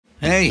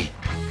Hey,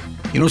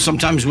 you know,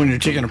 sometimes when you're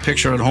taking a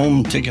picture at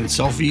home, taking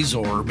selfies,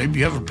 or maybe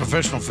you have a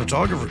professional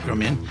photographer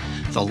come in,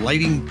 the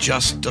lighting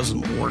just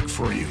doesn't work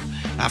for you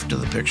after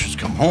the pictures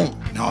come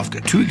home. Now, I've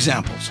got two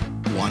examples.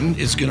 One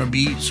is going to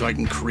be so I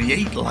can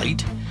create light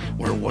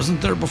where it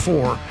wasn't there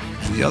before,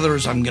 and the other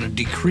is I'm going to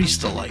decrease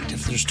the light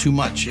if there's too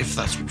much, if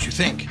that's what you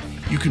think.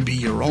 You can be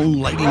your own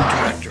lighting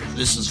director.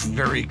 This is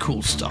very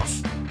cool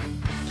stuff.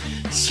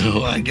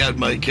 So I got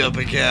my cup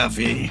of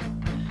coffee.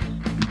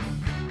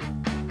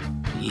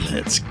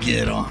 Let's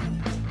get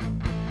on.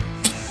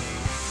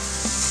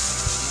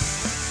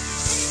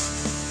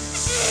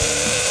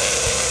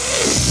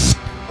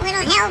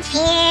 Little help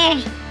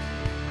here.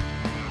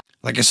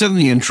 Like I said in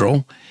the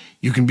intro,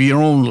 you can be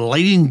your own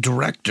lighting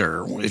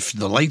director if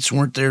the lights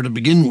weren't there to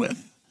begin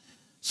with.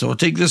 So we'll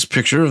take this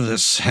picture of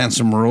this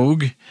handsome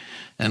rogue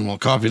and we'll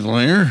copy the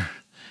layer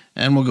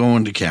and we'll go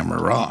into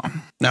Camera Raw.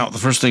 Now, the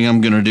first thing I'm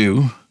going to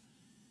do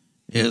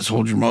is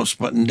hold your mouse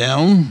button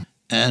down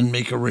and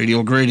make a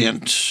radial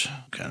gradient.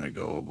 Kind of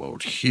go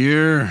about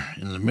here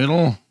in the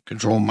middle.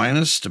 Control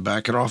minus to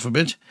back it off a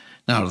bit.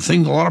 Now, the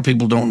thing a lot of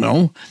people don't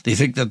know, they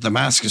think that the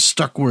mask is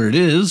stuck where it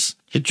is.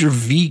 Hit your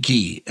V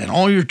key and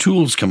all your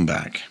tools come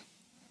back.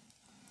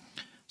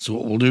 So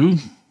what we'll do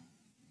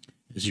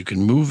is you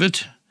can move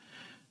it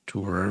to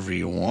wherever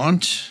you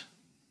want.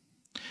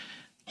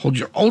 Hold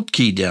your Alt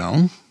key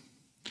down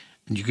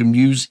and you can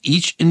use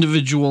each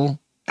individual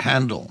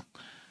handle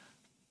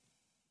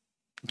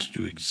to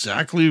do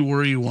exactly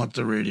where you want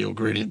the radial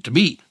gradient to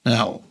be.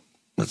 Now,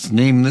 let's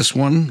name this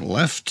one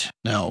left.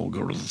 Now we'll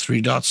go to the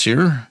three dots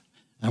here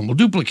and we'll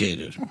duplicate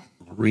it.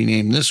 We'll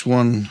rename this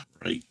one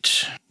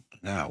right.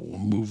 Now we'll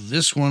move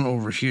this one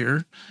over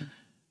here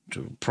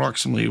to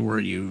approximately where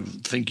you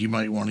think you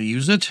might want to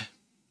use it.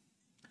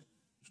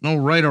 There's no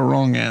right or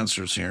wrong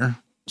answers here.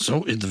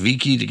 So hit the V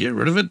key to get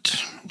rid of it,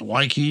 the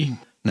Y key.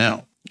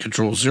 Now,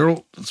 Control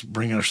 0, let's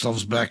bring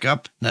ourselves back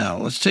up. Now,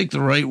 let's take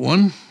the right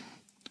one.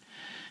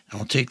 And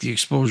we'll take the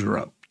exposure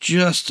up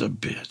just a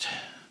bit.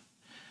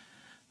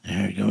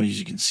 There you go. As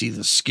you can see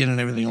the skin and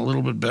everything a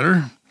little bit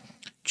better.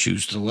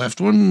 Choose the left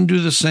one and do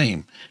the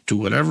same to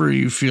whatever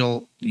you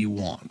feel you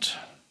want.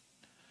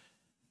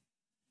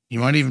 You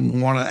might even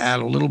want to add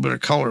a little bit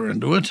of color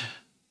into it.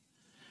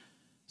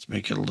 Let's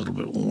make it a little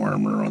bit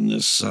warmer on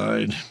this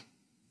side.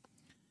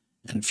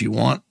 And if you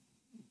want,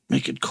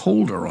 make it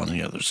colder on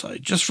the other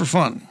side, just for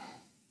fun.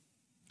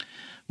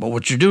 But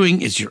what you're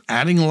doing is you're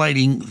adding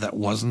lighting that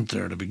wasn't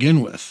there to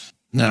begin with.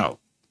 Now,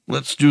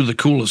 let's do the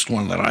coolest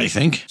one that I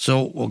think.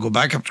 So we'll go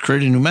back up to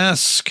create a new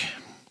mask,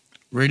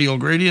 radial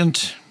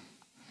gradient,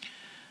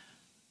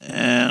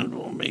 and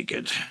we'll make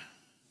it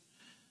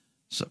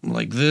something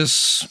like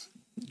this.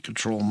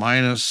 Control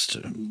minus to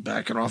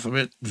back it off a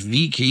bit.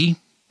 V key,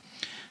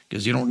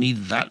 because you don't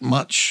need that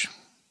much.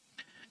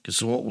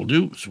 So what we'll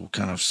do is we'll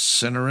kind of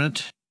center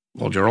it.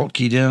 Hold your Alt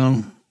key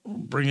down. We'll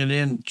bring it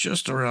in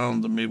just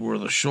around maybe where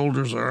the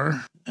shoulders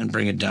are and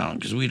bring it down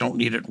because we don't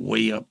need it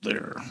way up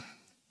there.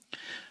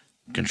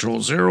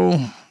 Control 0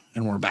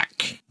 and we're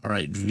back. All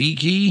right, V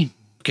key.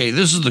 Okay,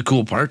 this is the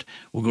cool part.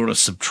 We'll go to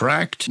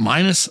subtract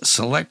minus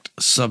select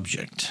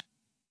subject.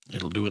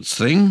 It'll do its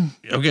thing.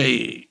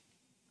 Okay,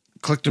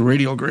 click the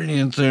radial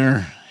gradient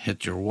there.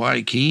 Hit your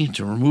Y key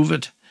to remove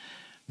it.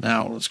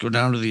 Now let's go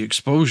down to the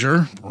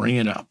exposure. Bring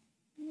it up.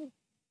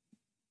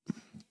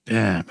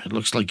 Bam, it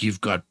looks like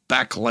you've got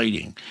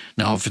backlighting.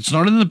 Now, if it's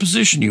not in the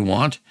position you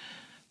want,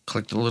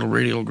 click the little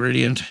radial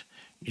gradient,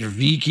 your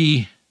V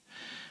key,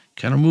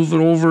 kind of move it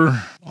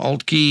over,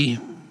 Alt key,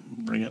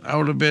 bring it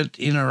out a bit,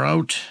 in or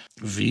out,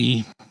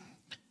 V.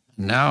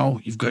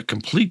 Now you've got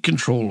complete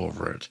control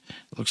over it.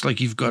 It looks like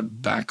you've got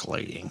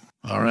backlighting.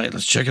 All right,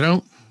 let's check it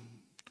out.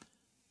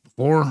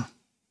 Before,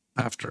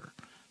 after,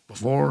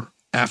 before,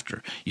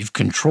 after. You've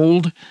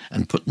controlled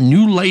and put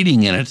new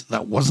lighting in it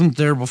that wasn't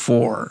there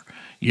before.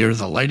 You're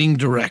the lighting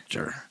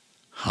director.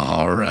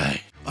 All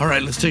right. All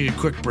right, let's take a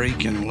quick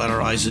break and let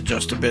our eyes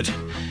adjust a bit.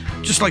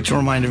 Just like to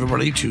remind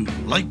everybody to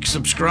like,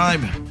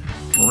 subscribe,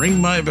 ring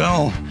my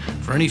bell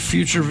for any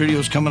future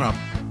videos coming up.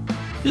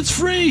 It's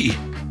free.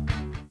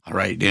 All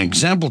right, in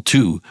example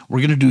 2, we're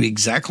going to do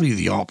exactly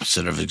the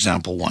opposite of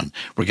example 1.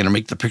 We're going to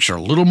make the picture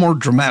a little more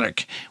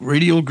dramatic.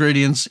 Radial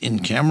gradients in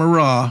Camera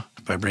Raw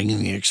by bringing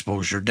the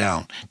exposure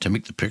down to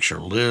make the picture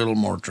a little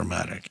more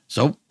dramatic.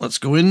 So let's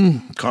go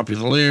in, copy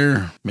the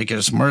layer, make it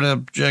a smart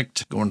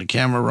object, go into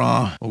Camera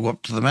Raw, we'll go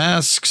up to the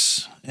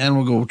masks, and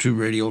we'll go to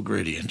radial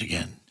gradient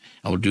again.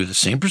 I will do the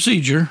same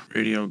procedure.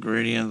 Radial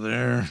gradient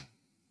there.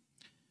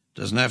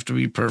 Doesn't have to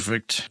be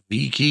perfect.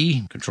 V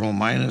key, Control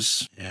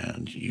minus,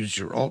 and use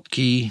your Alt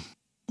key.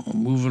 We'll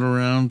move it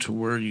around to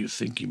where you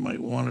think you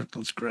might want it.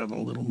 Let's grab a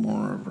little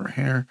more of her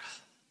hair.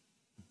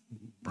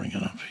 Bring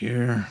it up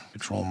here.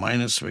 Control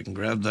minus so we can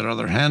grab that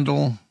other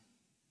handle.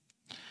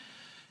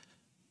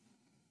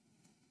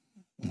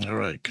 All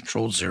right,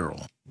 Control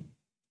 0.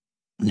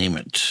 Name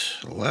it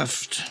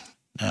left.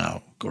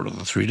 Now go to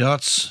the three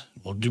dots.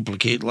 We'll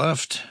duplicate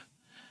left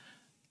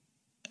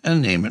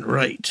and name it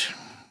right.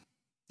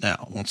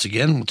 Now, once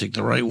again, we'll take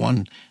the right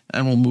one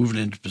and we'll move it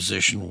into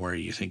position where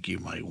you think you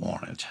might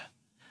want it.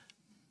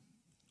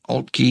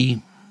 Alt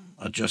key,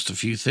 adjust a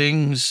few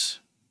things.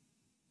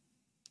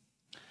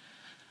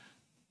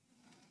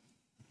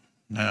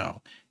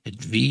 Now, hit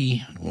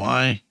V and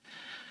Y.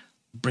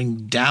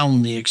 Bring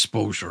down the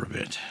exposure a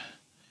bit.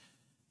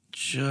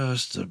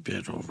 Just a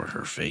bit over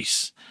her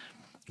face.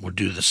 We'll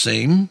do the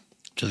same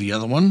to the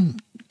other one.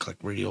 Click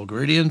Radial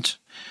Gradient,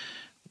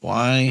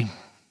 Y,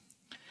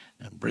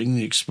 and bring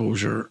the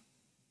exposure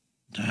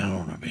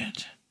down a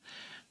bit.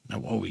 Now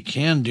what we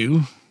can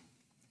do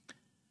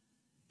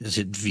is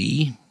hit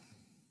V,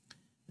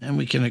 and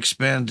we can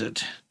expand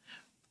it,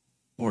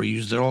 or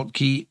use the Alt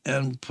key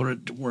and put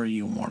it where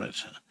you want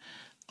it.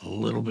 A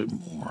little bit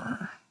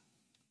more.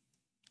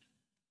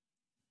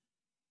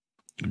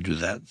 You can do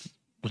that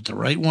with the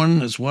right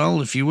one as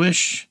well if you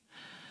wish.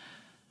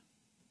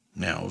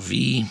 Now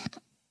V.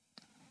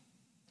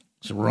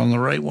 So we're on the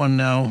right one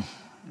now.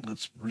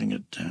 Let's bring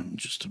it down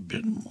just a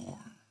bit more.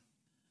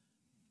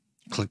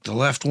 Click the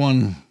left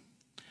one,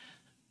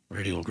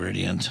 Radial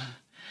Gradient.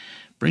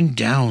 Bring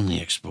down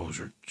the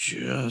exposure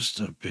just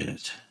a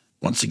bit.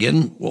 Once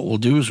again, what we'll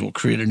do is we'll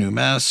create a new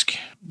mask.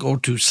 Go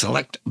to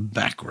Select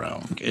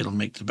Background. It'll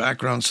make the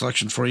background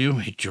selection for you.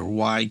 Hit your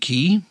Y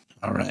key.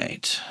 All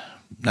right.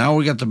 Now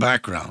we got the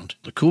background.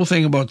 The cool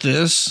thing about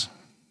this,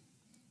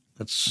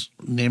 let's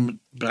name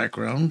it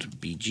background,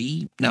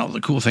 BG. Now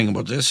the cool thing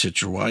about this,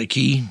 hit your Y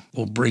key,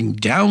 will bring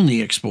down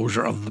the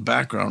exposure of the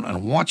background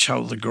and watch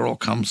how the girl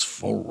comes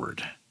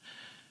forward.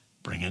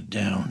 Bring it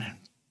down and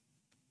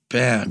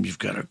bam, you've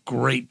got a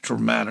great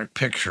dramatic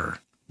picture.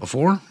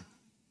 Before,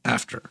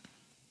 after,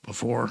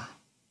 before,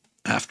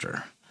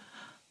 after.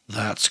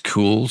 That's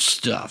cool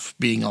stuff,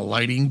 being a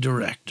lighting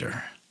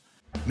director.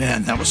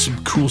 Man, that was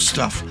some cool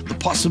stuff. The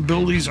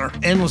possibilities are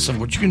endless of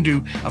what you can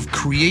do of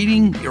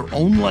creating your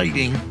own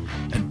lighting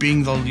and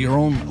being your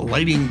own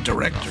lighting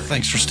director.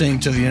 Thanks for staying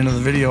to the end of the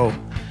video.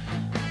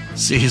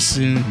 See you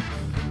soon.